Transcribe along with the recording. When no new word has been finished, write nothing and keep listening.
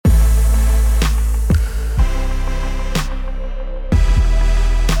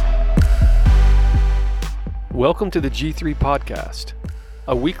Welcome to the G3 Podcast,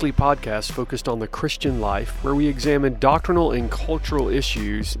 a weekly podcast focused on the Christian life where we examine doctrinal and cultural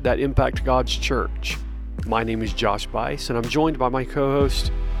issues that impact God's church. My name is Josh Bice, and I'm joined by my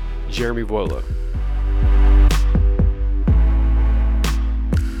co-host, Jeremy Vuolo.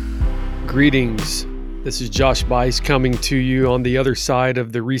 Greetings. This is Josh Bice coming to you on the other side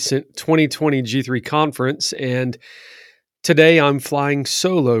of the recent 2020 G3 conference, and today I'm flying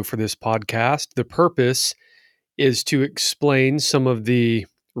solo for this podcast. The purpose is to explain some of the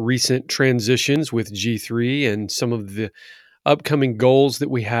recent transitions with G3 and some of the upcoming goals that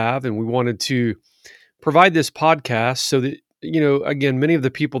we have. And we wanted to provide this podcast so that, again, many of the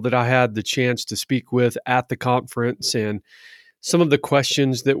people that I had the chance to speak with at the conference and some of the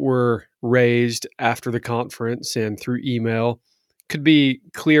questions that were raised after the conference and through email could be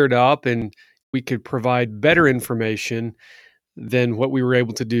cleared up and we could provide better information than what we were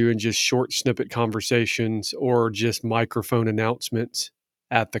able to do in just short snippet conversations or just microphone announcements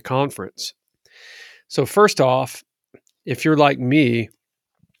at the conference. So first off, if you're like me,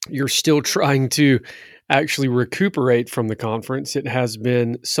 you're still trying to actually recuperate from the conference. It has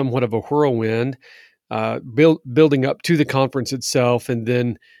been somewhat of a whirlwind, building up to the conference itself, and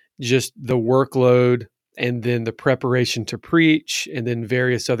then just the workload, and then the preparation to preach, and then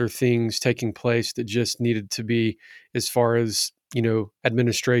various other things taking place that just needed to be as far as,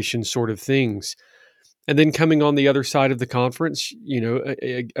 administration sort of things. And then coming on the other side of the conference,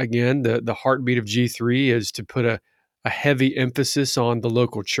 again, the heartbeat of G3 is to put a heavy emphasis on the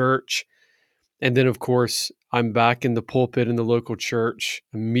local church. And then, of course, I'm back in the pulpit in the local church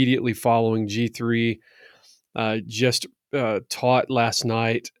immediately following G3. Just taught last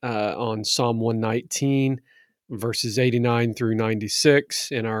night on Psalm 119, verses 89 through 96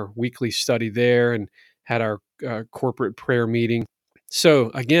 in our weekly study there, and had our corporate prayer meeting.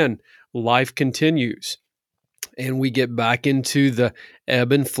 So again, life continues, and we get back into the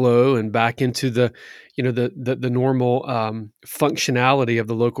ebb and flow and back into the normal functionality of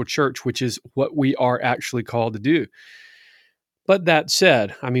the local church, which is what we are actually called to do. But that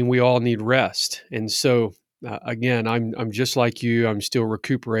said, we all need rest. And so again, I'm just like you, I'm still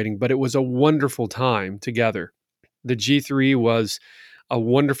recuperating, but it was a wonderful time together. The G3 was a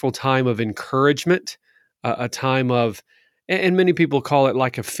wonderful time of encouragement, a time of, and many people call it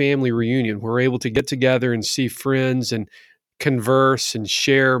like a family reunion. We're able to get together and see friends and converse and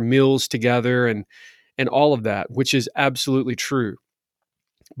share meals together and all of that, which is absolutely true.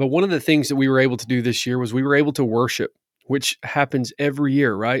 But one of the things that we were able to do this year was we were able to worship, which happens every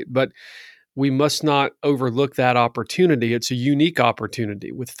year, right? But we must not overlook that opportunity. It's a unique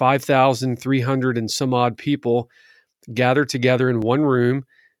opportunity with 5,300 and some odd people gathered together in one room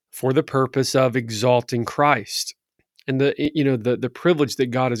for the purpose of exalting Christ and the privilege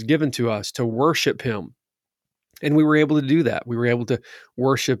that God has given to us to worship Him. And we were able to do that. We were able to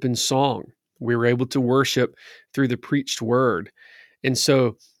worship in song. We were able to worship through the preached word. And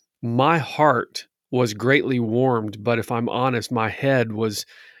so my heart was greatly warmed, but if I'm honest, my head was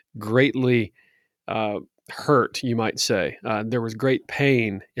greatly hurt, you might say. There was great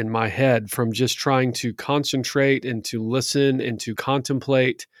pain in my head from just trying to concentrate and to listen and to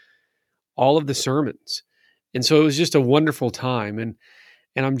contemplate all of the sermons. And so it was just a wonderful time. And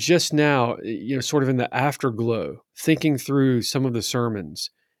I'm just now, sort of in the afterglow, thinking through some of the sermons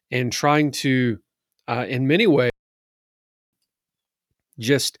and trying to, in many ways,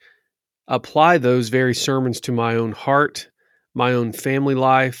 just apply those very sermons to my own heart, my own family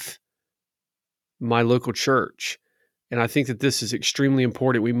life, my local church. And I think that this is extremely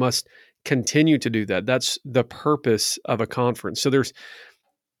important. We must continue to do that. That's the purpose of a conference. So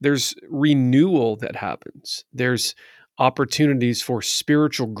there's renewal that happens. There's opportunities for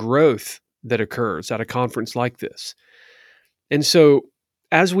spiritual growth that occurs at a conference like this. And so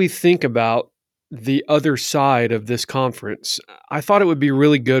as we think about the other side of this conference, I thought it would be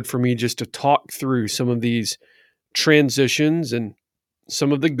really good for me just to talk through some of these transitions and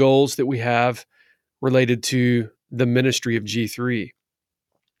some of the goals that we have related to the ministry of G3.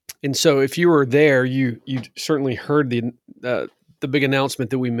 And so if you were there, you certainly heard the big announcement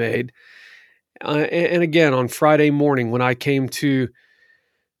that we made. And again, on Friday morning, when I came to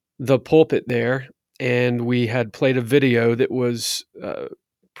the pulpit there, and we had played a video that was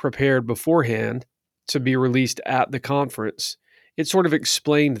prepared beforehand to be released at the conference, it sort of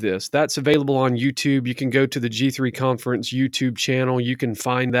explained this. That's available on YouTube. You can go to the G3 Conference YouTube channel. You can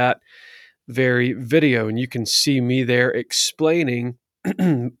find that very video, and you can see me there explaining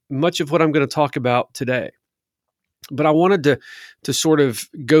much of what I'm going to talk about today. But I wanted to sort of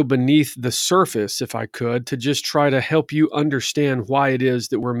go beneath the surface, if I could, to just try to help you understand why it is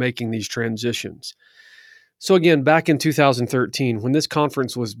that we're making these transitions. So again, back in 2013, when this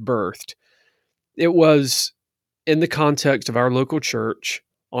conference was birthed, it was in the context of our local church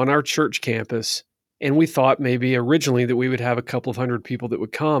on our church campus. And we thought maybe originally that we would have a couple of hundred people that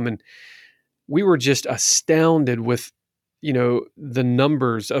would come. And we were just astounded with, the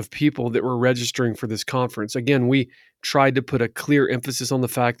numbers of people that were registering for this conference. Again, we tried to put a clear emphasis on the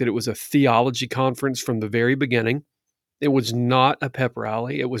fact that it was a theology conference from the very beginning. It was not a pep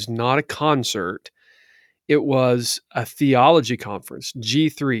rally. It was not a concert. It was a theology conference,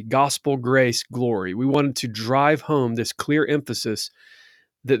 G3, Gospel, Grace, Glory. We wanted to drive home this clear emphasis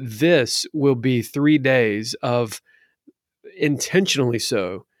that this will be 3 days of, intentionally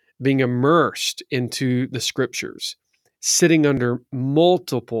so, being immersed into the scriptures, sitting under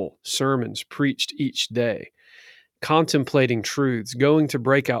multiple sermons preached each day, contemplating truths, going to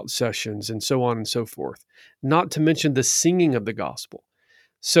breakout sessions, and so on and so forth, not to mention the singing of the gospel.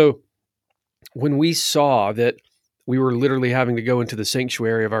 So when we saw that we were literally having to go into the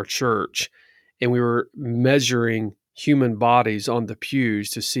sanctuary of our church and we were measuring human bodies on the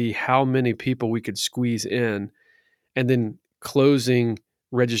pews to see how many people we could squeeze in, and then closing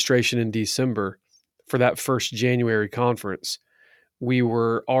registration in December for that first January conference, we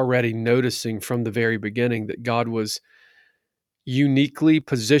were already noticing from the very beginning that God was uniquely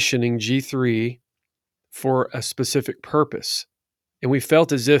positioning G3 for a specific purpose. And we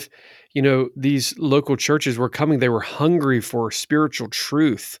felt as if, these local churches were coming, they were hungry for spiritual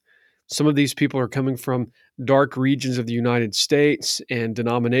truth. Some of these people are coming from dark regions of the United States and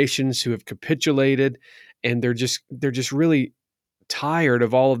denominations who have capitulated, and they're just really tired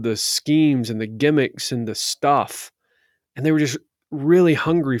of all of the schemes and the gimmicks and the stuff. And they were just really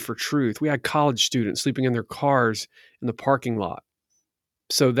hungry for truth. We had college students sleeping in their cars in the parking lot.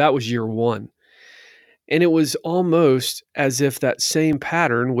 So that was year one. And it was almost as if that same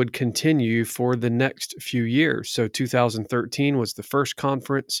pattern would continue for the next few years. So 2013 was the first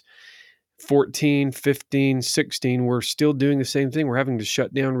conference. 14, 15, 16, we're still doing the same thing. We're having to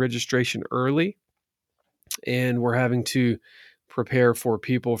shut down registration early, and we're having to prepare for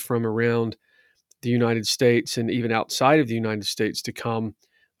people from around the United States and even outside of the United States to come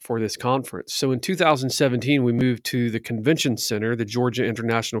for this conference. So in 2017, we moved to the convention center, the Georgia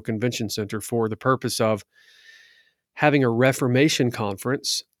International Convention Center, for the purpose of having a Reformation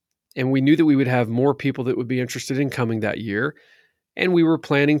conference. And we knew that we would have more people that would be interested in coming that year. And we were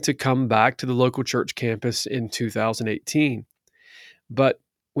planning to come back to the local church campus in 2018. But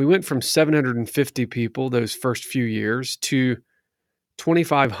we went from 750 people those first few years to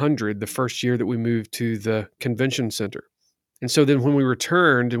 2,500 the first year that we moved to the convention center. And so then when we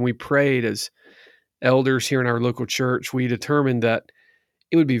returned and we prayed as elders here in our local church, we determined that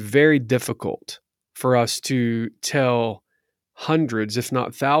it would be very difficult for us to tell hundreds, if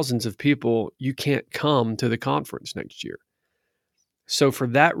not thousands of people, you can't come to the conference next year. So for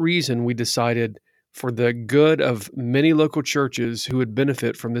that reason, we decided, for the good of many local churches who would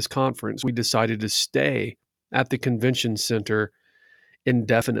benefit from this conference, we decided to stay at the convention center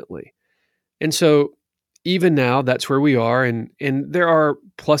indefinitely. And so even now, that's where we are. And there are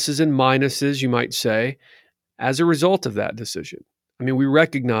pluses and minuses, you might say, as a result of that decision. I mean, we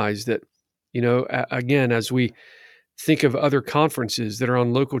recognize that, again, as we think of other conferences that are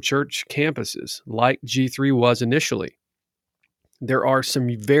on local church campuses, like G3 was initially, there are some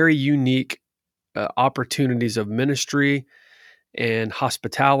very unique opportunities of ministry and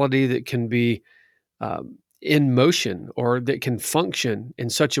hospitality that can be in motion, or that can function in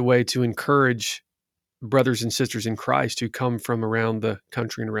such a way to encourage brothers and sisters in Christ who come from around the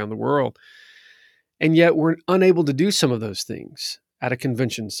country and around the world. And yet we're unable to do some of those things at a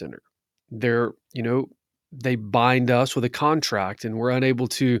convention center. They bind us with a contract, and we're unable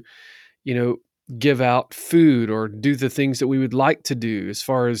to, give out food or do the things that we would like to do as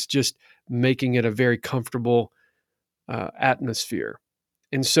far as just making it a very comfortable atmosphere.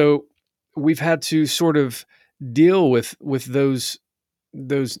 And so we've had to sort of deal with those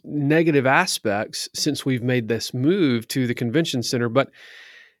negative aspects since we've made this move to the convention center. But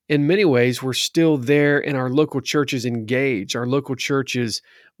in many ways, we're still there, and our local church is engaged. Our local church is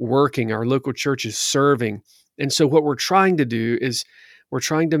working. Our local church is serving. And so what we're trying to do is we're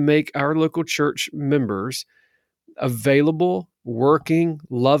trying to make our local church members available, working,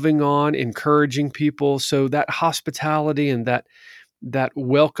 loving on, encouraging people. So that hospitality and that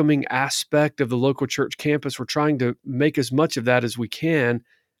welcoming aspect of the local church campus, we're trying to make as much of that as we can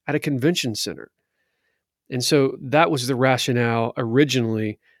at a convention center. And so that was the rationale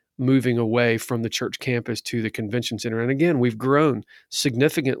originally, moving away from the church campus to the convention center. And again, we've grown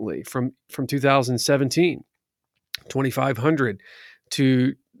significantly from 2017, 2,500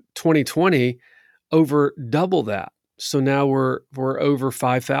 to 2020, over double that. So now we're over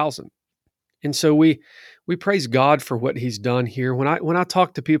 5,000. And so we praise God for what he's done here. When I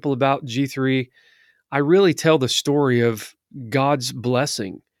talk to people about G3, I really tell the story of God's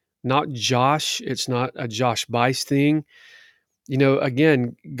blessing, not Josh. It's not a Josh Bice thing.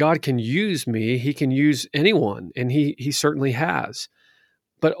 Again, God can use me. He can use anyone, and he certainly has.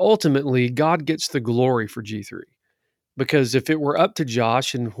 But ultimately, God gets the glory for G3. Because if it were up to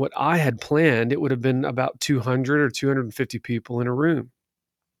Josh and what I had planned, it would have been about 200 or 250 people in a room.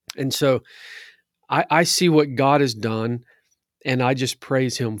 And so I see what God has done, and I just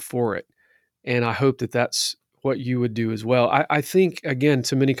praise him for it. And I hope that that's what you would do as well. I think, again,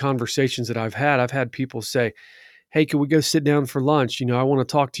 to many conversations that I've had people say, hey, can we go sit down for lunch? I want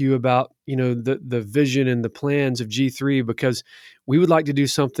to talk to you about, the vision and the plans of G3 because we would like to do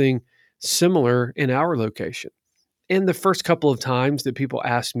something similar in our location. And the first couple of times that people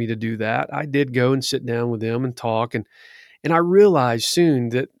asked me to do that, I did go and sit down with them and talk. And I realized soon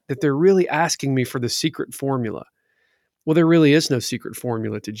that they're really asking me for the secret formula. Well, there really is no secret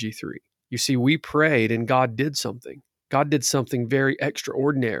formula to G3. You see, we prayed and God did something. God did something very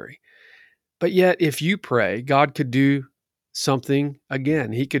extraordinary. But yet, if you pray, God could do something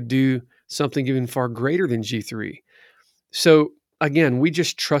again. He could do something even far greater than G3. So again, we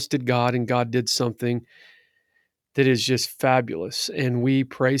just trusted God and God did something that is just fabulous. And we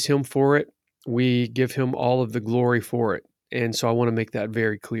praise him for it. We give him all of the glory for it. And so I want to make that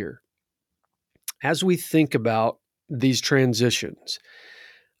very clear. As we think about these transitions,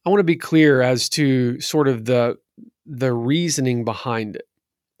 I want to be clear as to sort of the reasoning behind it.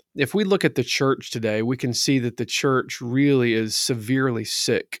 If we look at the church today, we can see that the church really is severely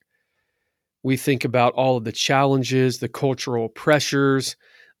sick. We think about all of the challenges, the cultural pressures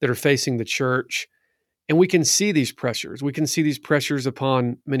that are facing the church. And we can see these pressures. We can see these pressures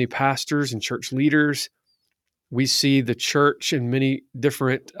upon many pastors and church leaders. We see the church in many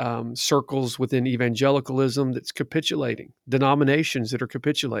different circles within evangelicalism that's capitulating, denominations that are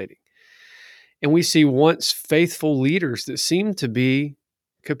capitulating. And we see once faithful leaders that seem to be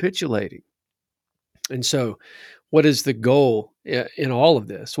capitulating. And so, what is the goal in all of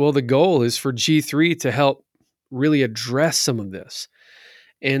this? Well, the goal is for G3 to help really address some of this.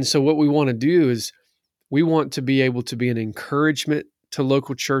 And so, what we want to do is we want to be able to be an encouragement to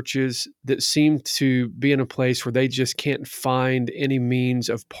local churches that seem to be in a place where they just can't find any means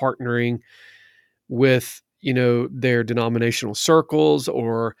of partnering with, their denominational circles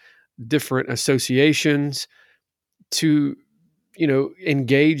or different associations to,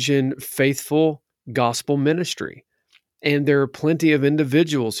 engage in faithful gospel ministry. And there are plenty of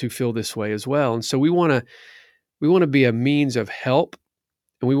individuals who feel this way as well. And so we want to be a means of help,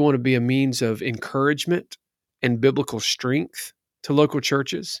 and we want to be a means of encouragement and biblical strength to local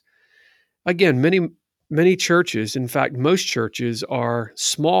churches. Again, many churches, in fact, most churches are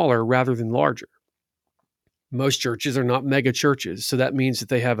smaller rather than larger. Most churches are not mega churches, so that means that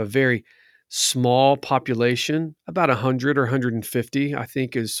they have a very small population, about 100 or 150, I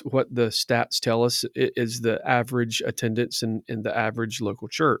think is what the stats tell us is the average attendance in the average local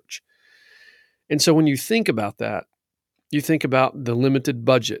church. And so when you think about that, you think about the limited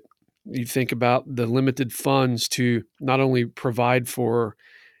budget. You think about the limited funds to not only provide for,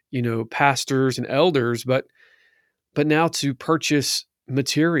 pastors and elders, but now to purchase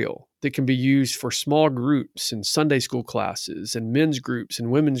material that can be used for small groups and Sunday school classes and men's groups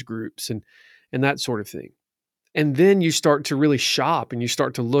and women's groups and that sort of thing. And then you start to really shop and you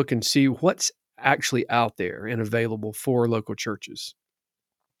start to look and see what's actually out there and available for local churches.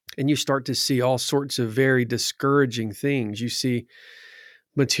 And you start to see all sorts of very discouraging things. You see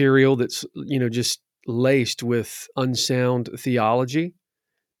material that's, just laced with unsound theology,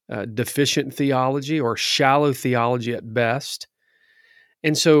 deficient theology, or shallow theology at best.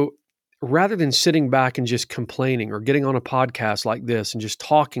 And so rather than sitting back and just complaining or getting on a podcast like this and just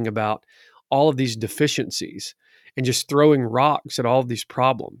talking about all of these deficiencies and just throwing rocks at all of these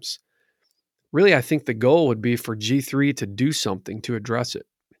problems, really, I think the goal would be for G3 to do something to address it,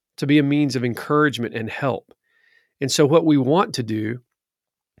 to be a means of encouragement and help. And so what we want to do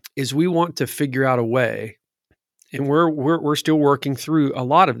is we want to figure out a way, and we're still working through a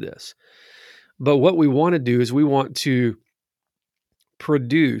lot of this. But what we want to do is we want to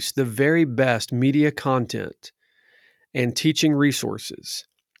produce the very best media content and teaching resources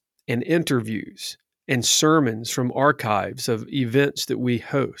and interviews and sermons from archives of events that we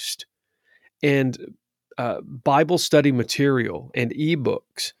host and Bible study material and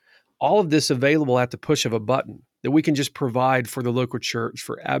ebooks, all of this available at the push of a button that we can just provide for the local church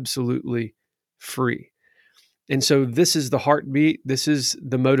for absolutely free. And so this is the heartbeat. This is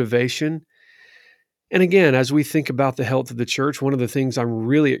the motivation. And again, as we think about the health of the church, one of the things I'm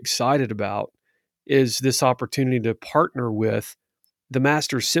really excited about is this opportunity to partner with the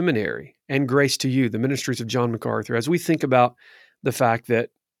Master's Seminary and Grace to You, the ministries of John MacArthur, as we think about the fact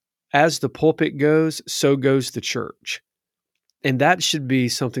that as the pulpit goes, so goes the church. And that should be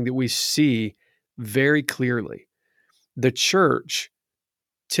something that we see very clearly. The church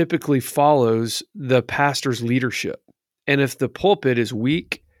typically follows the pastor's leadership. And if the pulpit is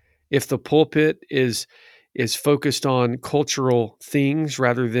weak, if the pulpit is focused on cultural things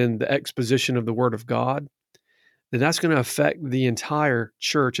rather than the exposition of the Word of God, then that's going to affect the entire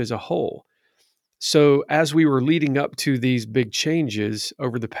church as a whole. So as we were leading up to these big changes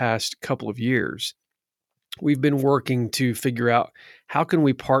over the past couple of years, we've been working to figure out how can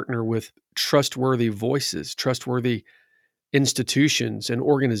we partner with trustworthy voices, trustworthy institutions and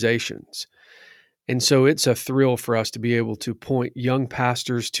organizations. And so it's a thrill for us to be able to point young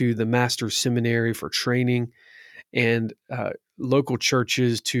pastors to the Master's Seminary for training and local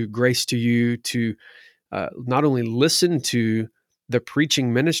churches to Grace to You to not only listen to the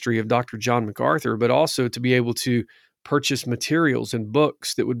preaching ministry of Dr. John MacArthur, but also to be able to purchase materials and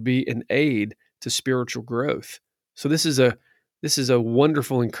books that would be an aid to spiritual growth. So this is a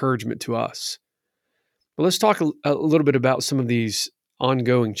wonderful encouragement to us. But let's talk a little bit about some of these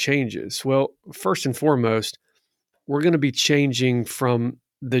ongoing changes. Well, first and foremost, we're going to be changing from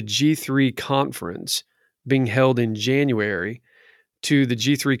the G3 conference being held in January to the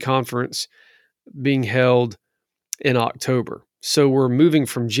G3 conference being held in October. So we're moving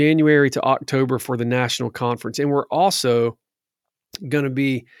from January to October for the national conference. And we're also going to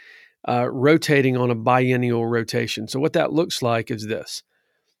be rotating on a biennial rotation. So what that looks like is this.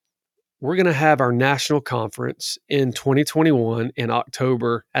 We're going to have our national conference in 2021 in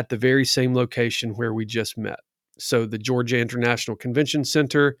October at the very same location where we just met. So the Georgia International Convention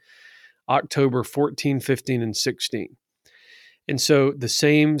Center, October 14, 15, and 16. And so the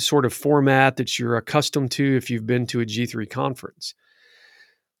same sort of format that you're accustomed to if you've been to a G3 conference.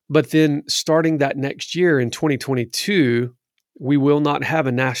 But then starting that next year in 2022, we will not have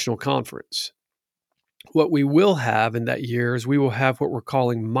a national conference. What we will have in that year is we will have what we're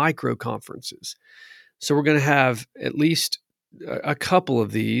calling micro conferences. So we're going to have at least a couple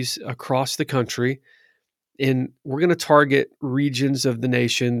of these across the country, and we're going to target regions of the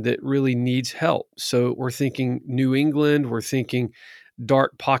nation that really needs help. So we're thinking New England, we're thinking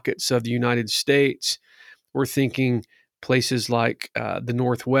dark pockets of the United States, we're thinking places like the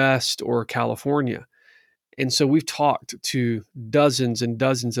Northwest or California. And so we've talked to dozens and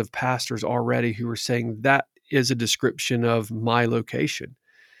dozens of pastors already who are saying that is a description of my location.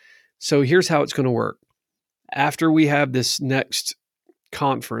 So here's how it's going to work. After we have this next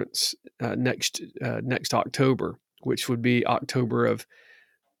conference next October, which would be October of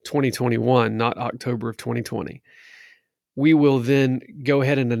 2021, not October of 2020, we will then go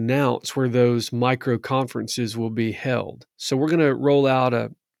ahead and announce where those micro conferences will be held. So we're going to roll out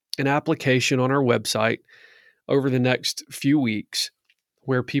an application on our website over the next few weeks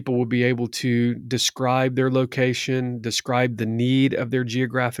where people will be able to describe their location, describe the need of their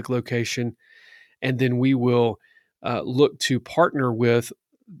geographic location, and then we will look to partner with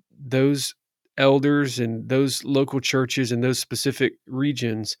those elders and those local churches in those specific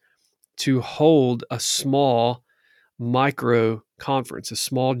regions to hold a small micro conference, a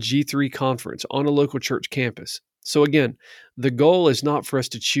small G3 conference on a local church campus. So again, the goal is not for us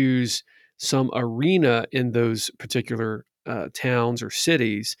to choose some arena in those particular towns or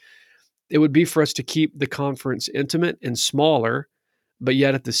cities. It would be for us to keep the conference intimate and smaller, but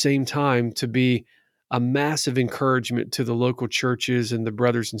yet at the same time to be a massive encouragement to the local churches and the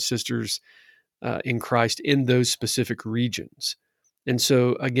brothers and sisters in Christ in those specific regions. And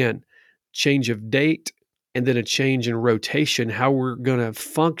so again, change of date and then a change in rotation. How we're going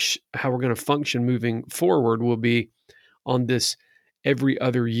to function moving forward will be on this every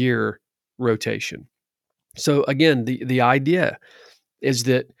other year rotation. So again, the idea is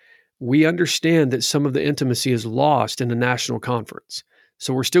that we understand that some of the intimacy is lost in the national conference.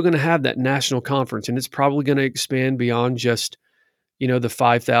 So we're still going to have that national conference, and it's probably going to expand beyond just, the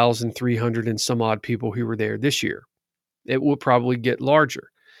 5,300 and some odd people who were there this year. It will probably get larger.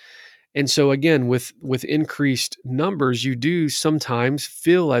 And so again, with increased numbers, you do sometimes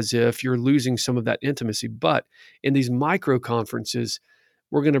feel as if you're losing some of that intimacy. But in these micro conferences,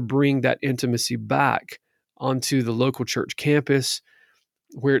 we're going to bring that intimacy back onto the local church campus,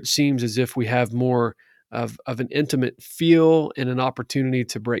 where it seems as if we have more of an intimate feel and an opportunity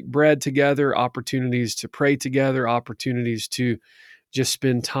to break bread together, opportunities to pray together, opportunities to just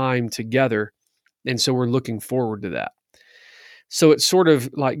spend time together. And so we're looking forward to that. So it's sort of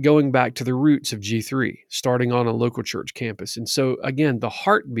like going back to the roots of G3, starting on a local church campus. And so, again, the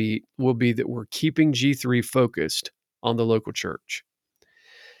heartbeat will be that we're keeping G3 focused on the local church.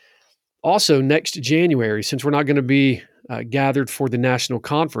 Also, next January, since we're not going to be gathered for the national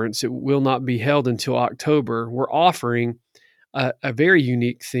conference, it will not be held until October. We're offering a very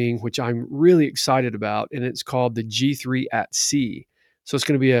unique thing, which I'm really excited about, and it's called the G3 at Sea. So it's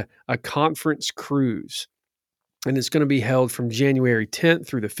going to be a conference cruise, and it's going to be held from January 10th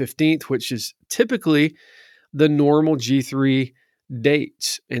through the 15th, which is typically the normal G3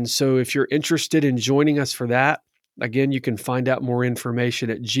 dates. And so if you're interested in joining us for that, again, you can find out more information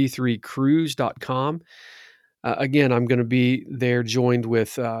at g3cruise.com. Again, I'm going to be there joined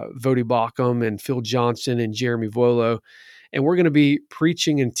with Vodi Bakum and Phil Johnson and Jeremy Volo. And we're going to be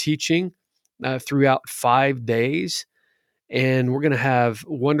preaching and teaching throughout 5 days. And we're going to have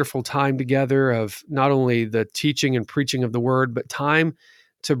wonderful time together of not only the teaching and preaching of the word, but time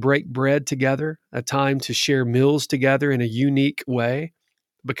to break bread together, a time to share meals together in a unique way.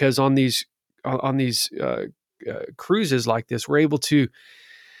 Because on these cruises like this, we're able to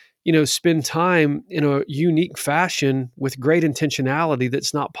spend time in a unique fashion with great intentionality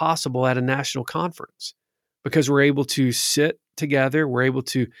that's not possible at a national conference, because we're able to sit together. We're able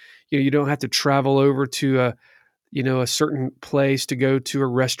to, you don't have to travel over to a certain place to go to a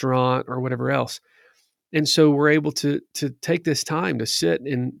restaurant or whatever else. And so we're able to take this time to sit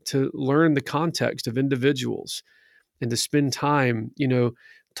and to learn the context of individuals and to spend time,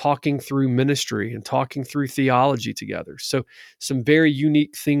 talking through ministry and talking through theology together. So some very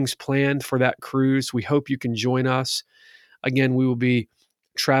unique things planned for that cruise. We hope you can join us. Again, we will be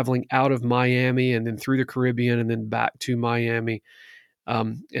traveling out of Miami and then through the Caribbean and then back to Miami.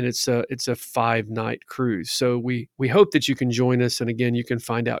 And it's a 5-night cruise. So we hope that you can join us. And again, you can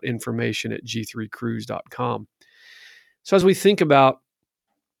find out information at g3cruise.com. So as we think about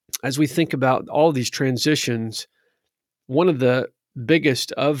all these transitions, one of the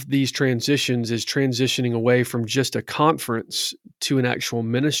biggest of these transitions is transitioning away from just a conference to an actual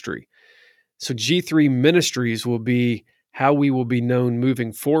ministry. So G3 Ministries will be how we will be known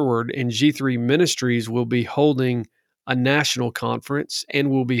moving forward, and G3 Ministries will be holding a national conference and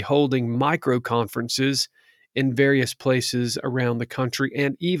will be holding micro conferences in various places around the country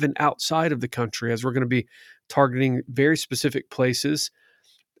and even outside of the country, as we're going to be targeting very specific places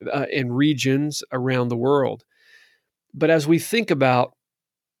and regions around the world. But as we think about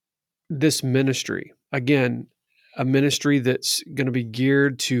this ministry, again, a ministry that's going to be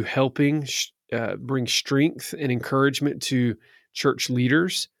geared to helping bring strength and encouragement to church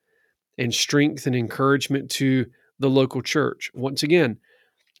leaders and strength and encouragement to the local church. Once again,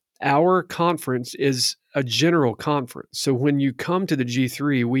 our conference is a general conference. So when you come to the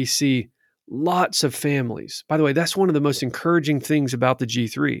G3, we see lots of families. By the way, that's one of the most encouraging things about the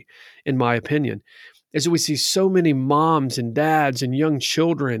G3, in my opinion, is that we see so many moms and dads and young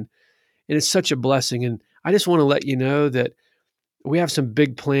children, and it's such a blessing. And I just want to let you know that we have some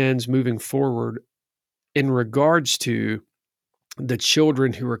big plans moving forward in regards to the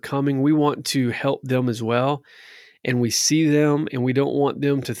children who are coming. We want to help them as well. And we see them, and we don't want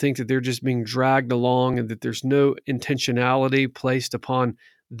them to think that they're just being dragged along and that there's no intentionality placed upon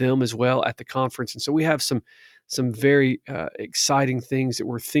them as well at the conference. And so we have some very exciting things that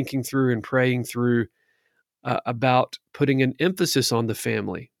we're thinking through and praying through about putting an emphasis on the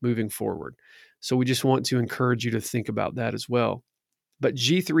family moving forward. So we just want to encourage you to think about that as well. But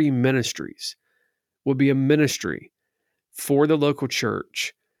G3 Ministries will be a ministry for the local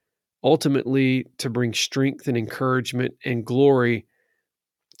church, ultimately to bring strength and encouragement and glory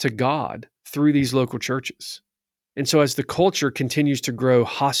to God through these local churches. And so as the culture continues to grow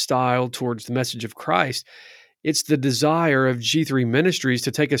hostile towards the message of Christ, it's the desire of G3 Ministries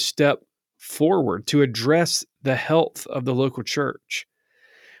to take a step forward to address the health of the local church.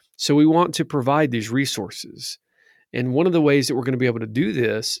 So we want to provide these resources. And one of the ways that we're going to be able to do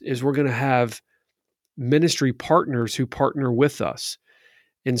this is we're going to have ministry partners who partner with us.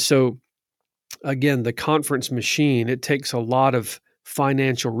 And so, again, the conference machine, it takes a lot of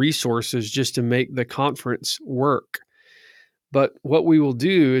financial resources just to make the conference work. But what we will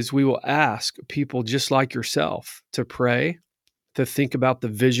do is we will ask people just like yourself to pray, to think about the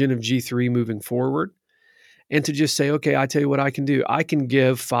vision of G3 moving forward, and to just say, okay, I tell you what I can do. I can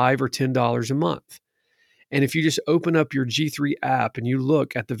give $5 or $10 a month. And if you just open up your G3 app and you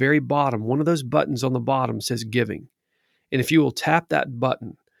look at the very bottom, one of those buttons on the bottom says giving. And if you will tap that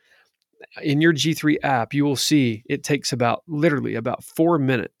button in your G3 app, you will see it takes literally about 4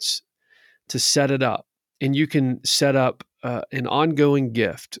 minutes to set it up. And you can set up an ongoing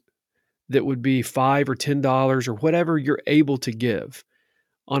gift that would be $5 or $10 or whatever you're able to give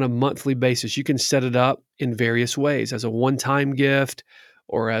on a monthly basis. You can set it up in various ways, as a one-time gift,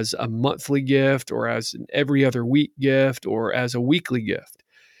 or as a monthly gift, or as an every other week gift, or as a weekly gift.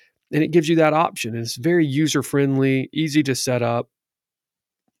 And it gives you that option. And it's very user-friendly, easy to set up.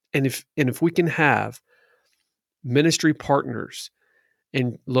 And if we can have ministry partners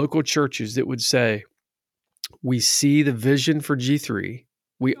and local churches that would say, we see the vision for G3,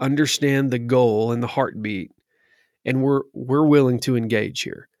 we understand the goal and the heartbeat, and we're willing to engage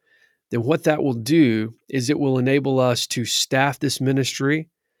here, then what that will do is it will enable us to staff this ministry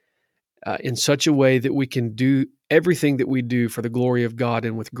in such a way that we can do everything that we do for the glory of God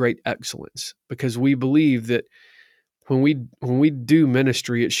and with great excellence. Because we believe that when we do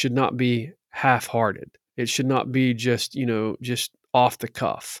ministry, it should not be half-hearted. It should not be just off the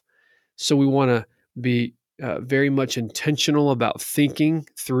cuff. So we want to be very much intentional about thinking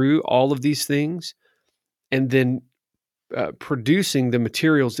through all of these things, and then producing the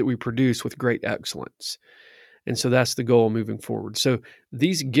materials that we produce with great excellence. And so that's the goal moving forward. So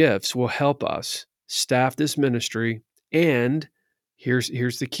these gifts will help us staff this ministry. And here's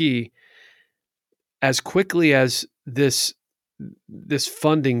the key: as quickly as this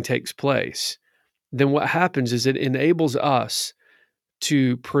funding takes place, then what happens is it enables us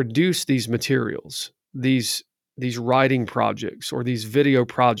to produce these materials, these writing projects or these video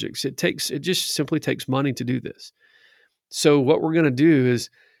projects. It just simply takes money to do this. So what we're going to do is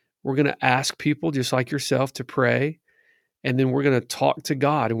we're going to ask people just like yourself to pray, and then we're going to talk to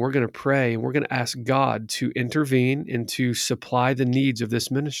God, and we're going to pray, and we're going to ask God to intervene and to supply the needs of this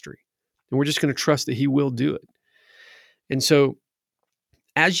ministry. And we're just going to trust that He will do it. And so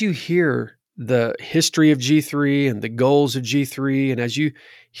as you hear the history of G3 and the goals of G3, and as you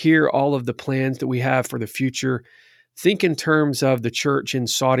hear all of the plans that we have for the future, think in terms of the church in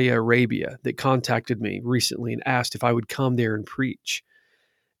Saudi Arabia that contacted me recently and asked if I would come there and preach.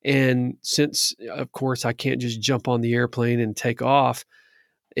 And since, of course, I can't just jump on the airplane and take off,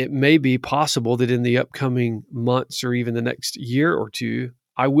 it may be possible that in the upcoming months or even the next year or two,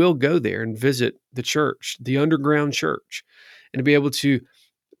 I will go there and visit the church, the underground church, and to be able to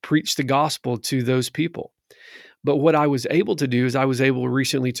preach the gospel to those people. But what I was able to do is I was able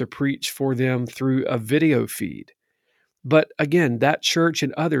recently to preach for them through a video feed. But again, that church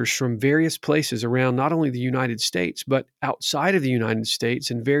and others from various places around not only the United States, but outside of the United States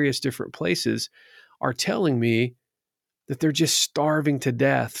in various different places are telling me that they're just starving to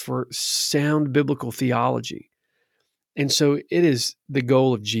death for sound biblical theology. And so it is the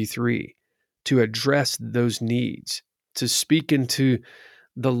goal of G3 to address those needs, to speak into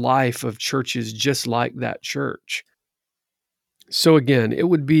the life of churches just like that church. So again, it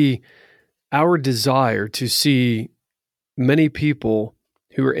would be our desire to see many people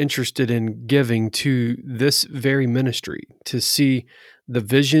who are interested in giving to this very ministry, to see the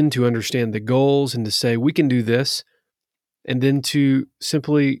vision, to understand the goals, and to say, we can do this, and then to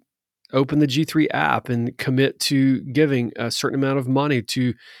simply open the G3 app and commit to giving a certain amount of money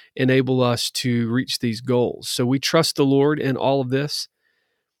to enable us to reach these goals. So we trust the Lord in all of this.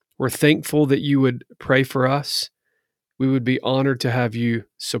 We're thankful that you would pray for us. We would be honored to have you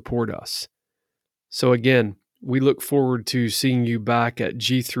support us. So again, we look forward to seeing you back at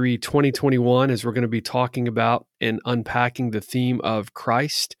G3 2021 as we're going to be talking about and unpacking the theme of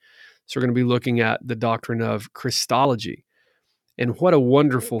Christ. So we're going to be looking at the doctrine of Christology. And what a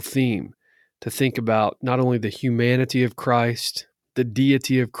wonderful theme to think about, not only the humanity of Christ, the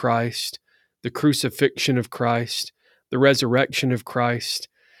deity of Christ, the crucifixion of Christ, the resurrection of Christ,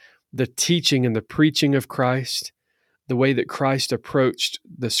 the teaching and the preaching of Christ, the way that Christ approached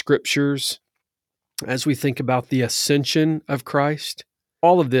the scriptures, as we think about the ascension of Christ.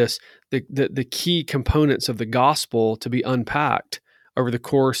 All of this, the key components of the gospel to be unpacked over the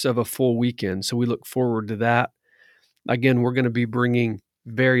course of a full weekend. So we look forward to that. Again, we're going to be bringing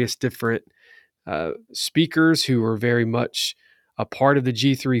various different speakers who are very much a part of the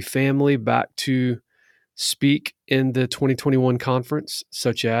G3 family back to speak in the 2021 conference,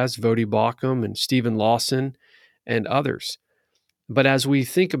 such as Vodi Bakum and Stephen Lawson and others. But as we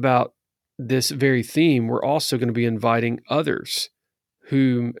think about this very theme, we're also going to be inviting others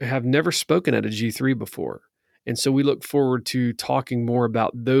who have never spoken at a G3 before. And so we look forward to talking more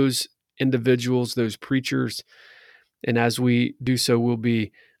about those individuals, those preachers. And as we do so, we'll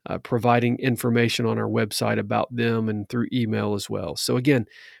be providing information on our website about them and through email as well. So again,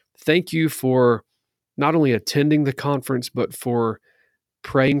 thank you for not only attending the conference, but for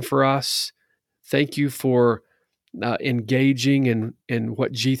praying for us. Thank you for engaging in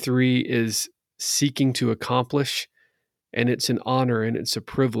what G3 is seeking to accomplish. And it's an honor and it's a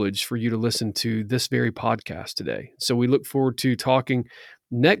privilege for you to listen to this very podcast today. So we look forward to talking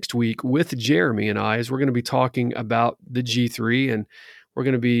next week with Jeremy and I, as we're going to be talking about the G3, and we're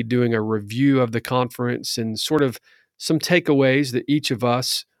going to be doing a review of the conference and sort of some takeaways that each of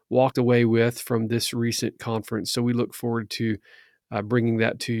us walked away with from this recent conference. So we look forward to bringing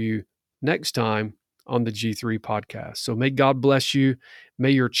that to you next time on the G3 podcast. So may God bless you.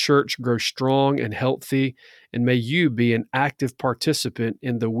 May your church grow strong and healthy, and may you be an active participant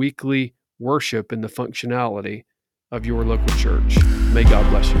in the weekly worship and the functionality of your local church. May God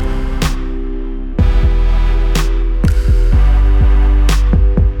bless you.